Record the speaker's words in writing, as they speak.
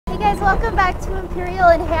welcome back to Imperial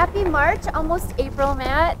and happy March, almost April,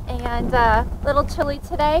 Matt, and a little chilly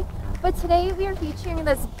today. But today we are featuring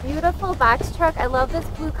this beautiful box truck. I love this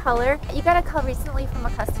blue color. You got a call recently from a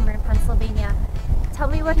customer in Pennsylvania. Tell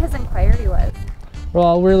me what his inquiry was.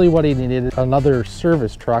 Well, really what he needed, another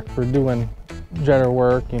service truck for doing jetter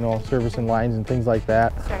work, you know, servicing lines and things like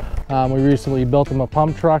that. Sure. We recently built him a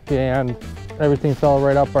pump truck and everything fell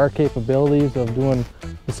right up our capabilities of doing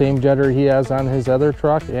the same jetter he has on his other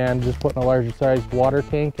truck and just putting a larger sized water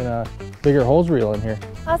tank and a bigger hose reel in here.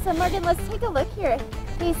 Awesome, Morgan, let's take a look here.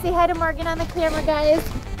 Hey, say hi to Morgan on the camera, guys.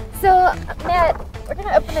 So, Matt, we're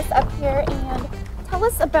gonna open this up here and tell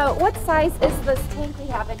us about what size is this tank we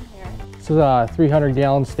have in here. This is a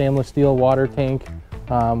 300-gallon stainless steel water tank.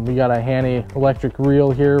 We got a Hanny electric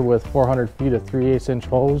reel here with 400 feet of 3/8 inch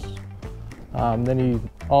hose. Then he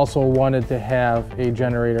also wanted to have a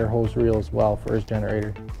generator hose reel as well for his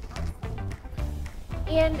generator.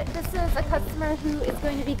 And this is a customer who is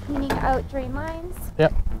going to be cleaning out drain lines?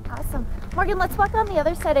 Yep. Awesome. Morgan, let's walk on the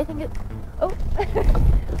other side. I think it,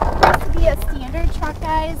 supposed to be a standard truck,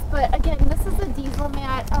 guys, but again, this is a diesel,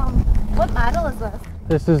 Matt. What model is this?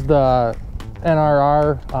 This is the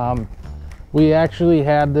NRR. We actually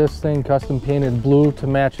had this thing custom painted blue to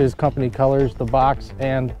match his company colors, the box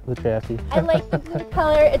and the chassis. I like the blue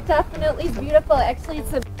color. It definitely is beautiful. Actually,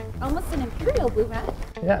 it's almost an Imperial blue, Matt.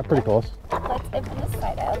 Yeah, pretty close. Let's open this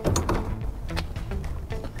side out.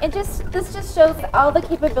 And this just shows all the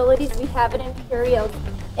capabilities we have at Imperial.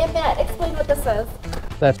 And Matt, explain what this is.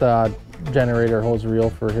 That's the generator hose reel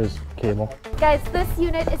for his cable. Guys, this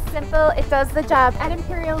unit is simple. It does the job. At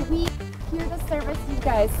Imperial, we here to service you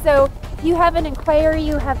guys. So if you have an inquiry,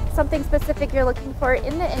 you have something specific you're looking for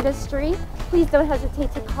in the industry, please don't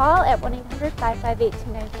hesitate to call at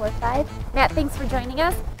 1-800-558-2945. Matt, thanks for joining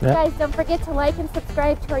us. Yeah. Guys, don't forget to like and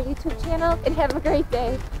subscribe to our YouTube channel and have a great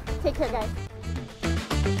day. Take care, guys.